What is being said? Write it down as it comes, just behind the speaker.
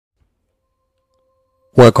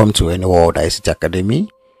Welcome to Any World ICT Academy.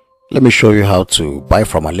 Let me show you how to buy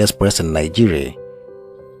from AliExpress in Nigeria.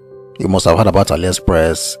 You must have heard about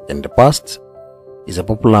AliExpress in the past. It's a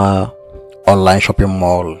popular online shopping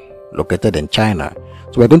mall located in China.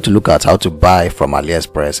 So we're going to look at how to buy from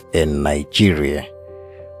AliExpress in Nigeria.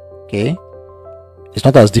 Okay, it's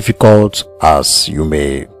not as difficult as you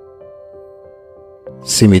may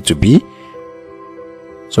seem it to be.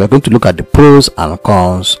 So we're going to look at the pros and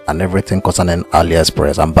cons and everything concerning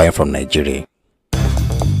AliExpress and buying from Nigeria.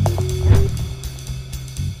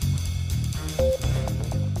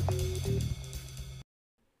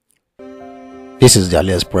 This is the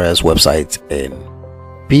AliExpress website in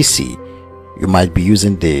PC. You might be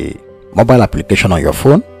using the mobile application on your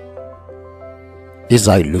phone. This is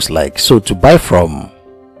how it looks like. So to buy from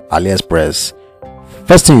AliExpress,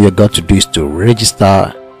 first thing you got to do is to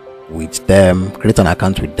register with them, create an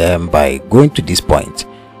account with them by going to this point.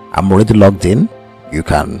 I'm already logged in. You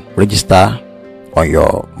can register on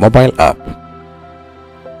your mobile app.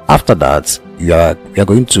 After that, you are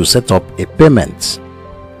going to set up a payment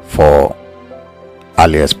for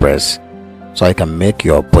AliExpress so I can make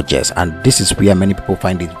your purchase. And this is where many people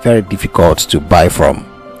find it very difficult to buy from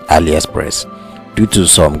AliExpress due to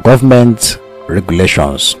some government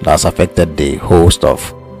regulations that's affected the whole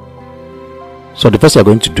stuff. So the first you're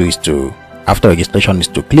going to do is to, after registration, is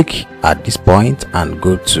to click at this point and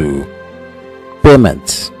go to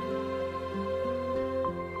payment.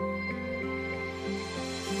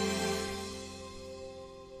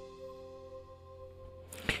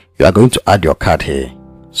 You are going to add your card here.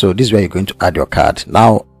 So this is where you're going to add your card.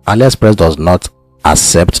 Now AliExpress does not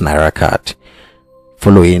accept Naira card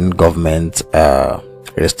following government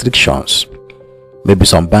restrictions. Maybe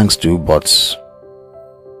some banks do, but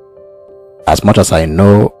as much as I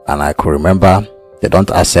know and I could remember, they don't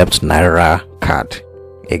accept Naira card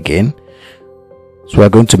again. So we're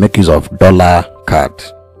going to make use of dollar card.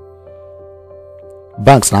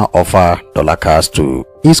 Banks now offer dollar cards to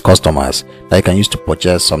its customers that you can use to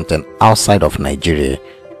purchase something outside of Nigeria.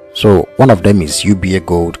 So one of them is UBA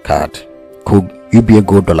Gold card, UBA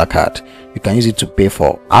Gold dollar card. You can use it to pay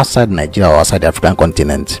for outside Nigeria or outside the African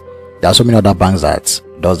continent. There are so many other banks that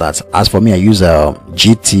does that. As for me, I use a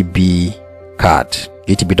GTB card,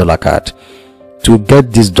 GTB dollar card. To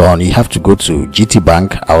get this done, you have to go to GT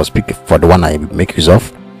Bank. I will speak for the one I make use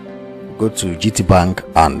of. Go to GT Bank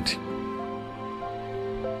and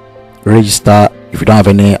register. If you don't have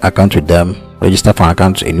any account with them, register for an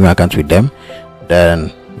account, a new account with them.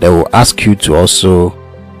 Then they will ask you to also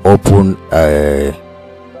open a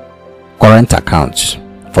current account.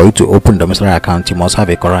 For you to open domiciliary account, you must have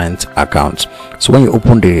a current account. So when you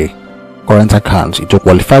open the current account, it will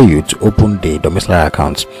qualify you to open the domiciliary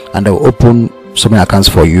account, and they will open so many accounts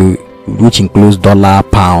for you, which includes dollar,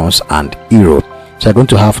 pounds and euro. So you're going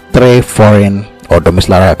to have 3 foreign or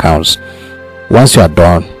domiciliary accounts. Once you are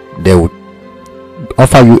done, they will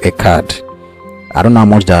offer you a card. I don't know how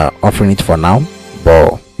much they are offering it for now,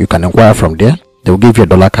 but you can inquire from there. They will give you a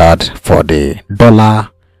dollar card for the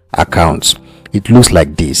dollar accounts. It looks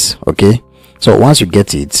like this. Okay, so once you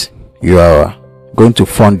get it, you are going to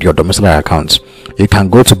fund your domiciliary account. You can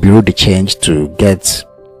go to Bureau de Change to get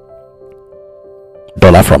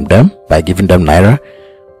dollar from them by giving them Naira,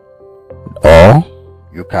 or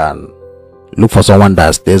you can look for someone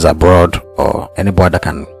that stays abroad or anybody that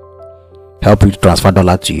can help you to transfer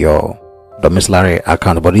dollar to your domiciliary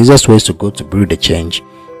account. But the easiest way is to go to Bureau de Change,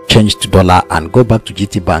 change to dollar, and go back to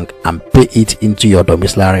GT Bank and pay it into your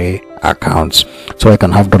domiciliary accounts, so you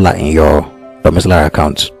can have dollar in your domiciliary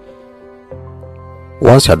account.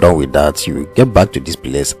 Once you're done with that, you get back to this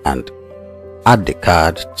place and add the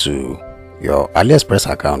card to your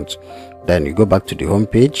AliExpress account. Then you go back to the home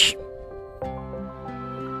page.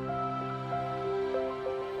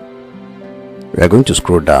 We are going to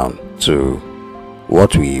scroll down to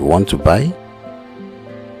what we want to buy.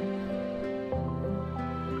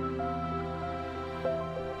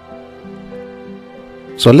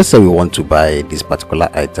 So let's say we want to buy this particular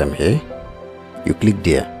item here. You click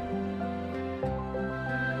there.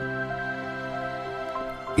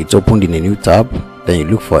 It's opened in a new tab. Then you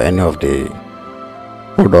look for any of the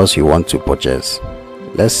products you want to purchase.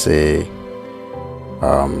 Let's say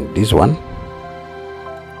this one.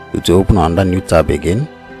 It will open under new tab again.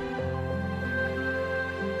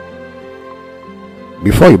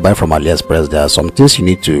 Before you buy from AliExpress, there are some things you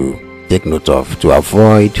need to take note of to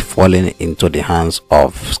avoid falling into the hands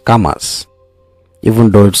of scammers. Even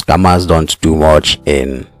though scammers don't do much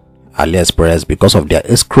in AliExpress because of their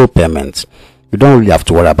escrow payments, you don't really have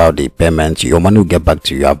to worry about the payment. Your money will get back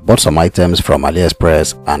to you. I've bought some items from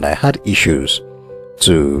AliExpress and I had issues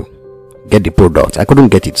to get the product. I couldn't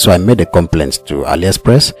get it, so I made a complaint to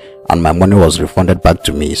AliExpress and my money was refunded back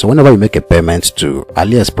to me. So whenever you make a payment to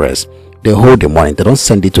AliExpress, they hold the money. They don't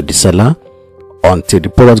send it to the seller until the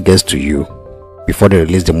product gets to you before they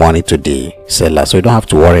release the money to the seller. So you don't have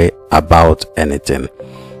to worry about anything.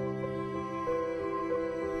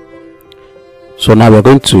 So now we're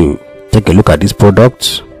going to take a look at this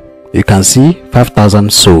product. You can see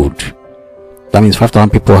 5,000 sold. That means 5,000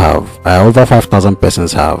 people have, over 5,000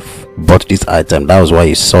 persons have bought this item. That was why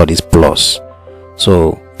you saw this plus.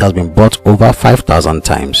 So it has been bought over 5,000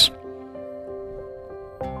 times.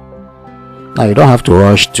 Now you don't have to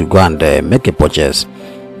rush to go and make a purchase.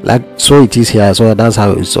 Like so it is here. So that's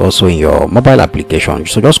how it's also in your mobile application.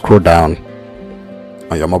 So just scroll down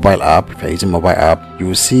on your mobile app. If you're using mobile app, you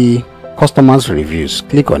will see customers reviews.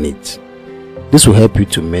 Click on it. This will help you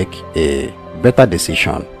to make a better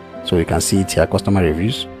decision. So you can see it here, customer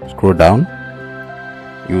reviews. Scroll down,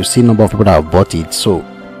 you will see number of people that have bought it. So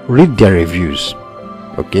read their reviews.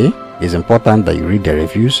 Okay, it's important that you read their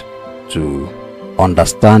reviews to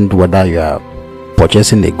understand whether you are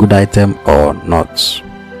purchasing a good item or not.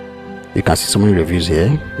 You can see so many reviews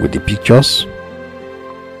here with the pictures.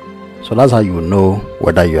 So that's how you will know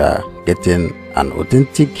whether you are getting an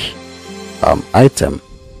authentic item.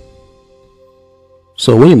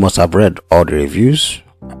 So when you must have read all the reviews,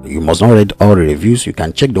 you must not read all the reviews. You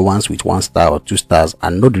can check the ones with 1 star or 2 stars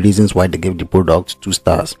and know the reasons why they gave the product 2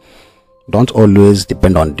 stars. Don't always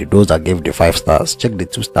depend on those that gave the 5 stars. Check the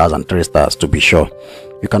 2 stars and 3 stars to be sure.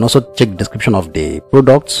 You can also check the description of the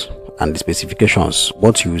products and the specifications,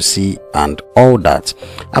 what you see and all that.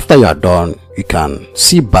 After you are done, you can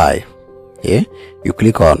see buy. Here you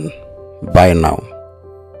click on buy now.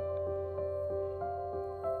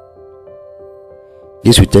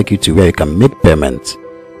 This will take you to where you can make payment.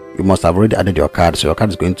 You must have already added your card, so your card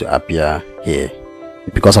is going to appear here.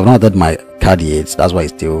 Because I've not added my card yet, that's why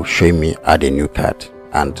it's still showing me add a new card.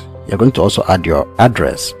 And you're going to also add your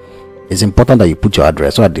address. It's important that you put your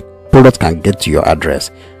address so that the product can get to your address.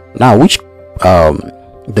 Now, which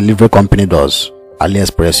delivery company does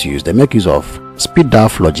AliExpress use? They make use of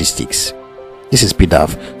SpeedDAF Logistics. This is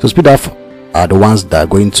SpeedDAF. So SpeedDAF are the ones that are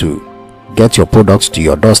going to get your products to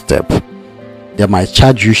your doorstep. They might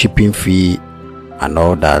charge you shipping fee and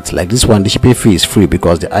all that. Like this one, the shipping fee is free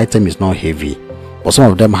because the item is not heavy, but some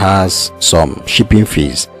of them has some shipping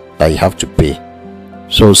fees that you have to pay.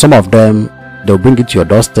 So some of them, they'll bring it to your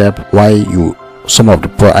doorstep, while some of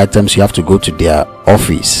the items you have to go to their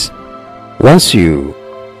office. Once you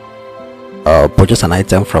purchase an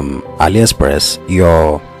item from AliExpress,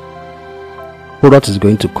 your product is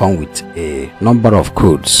going to come with a number of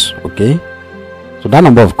codes. Okay, so that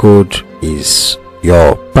number of code is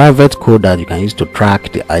your private code that you can use to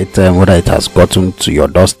track the item, whether it has gotten to your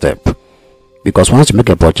doorstep. Because once you make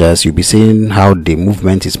a purchase, you'll be seeing how the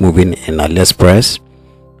movement is moving in AliExpress.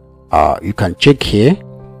 You can check here.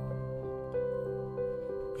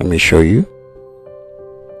 Let me show you.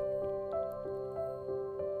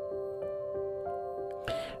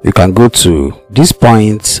 You can go to this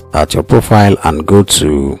point at your profile and go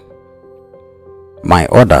to my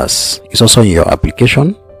orders. It's also in your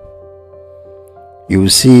application. You will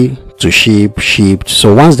see to ship, shipped.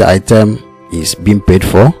 So once the item is being paid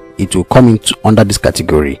for, it will come into under this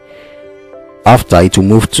category. After, it will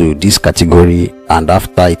move to this category, and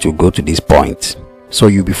after, it will go to this point. So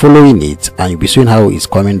you'll be following it and you'll be seeing how it's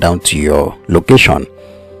coming down to your location.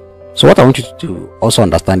 So what I want you to also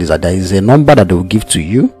understand is that there is a number that they will give to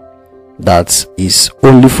you that is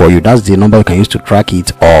only for you. That's the number you can use to track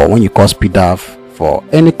it, or when you call SpeedDAF for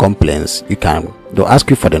any complaints, they'll ask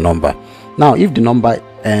you for the number. Now, if the number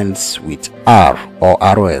ends with R or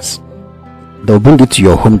ROS, they'll bring it to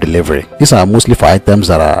your home delivery. These are mostly for items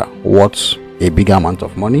that are worth a bigger amount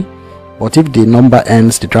of money. But if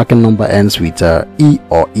the tracking number ends with E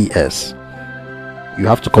or ES, you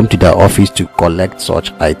have to come to their office to collect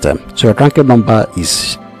such item. So your tracking number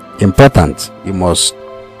is important. You must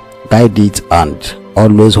guide it and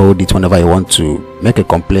always hold it whenever you want to make a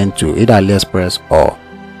complaint to either AliExpress or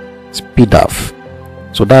SpeedDAF.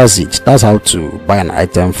 So that's it. That's how to buy an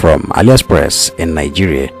item from AliExpress in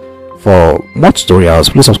Nigeria. For more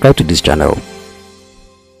tutorials, please subscribe to this channel.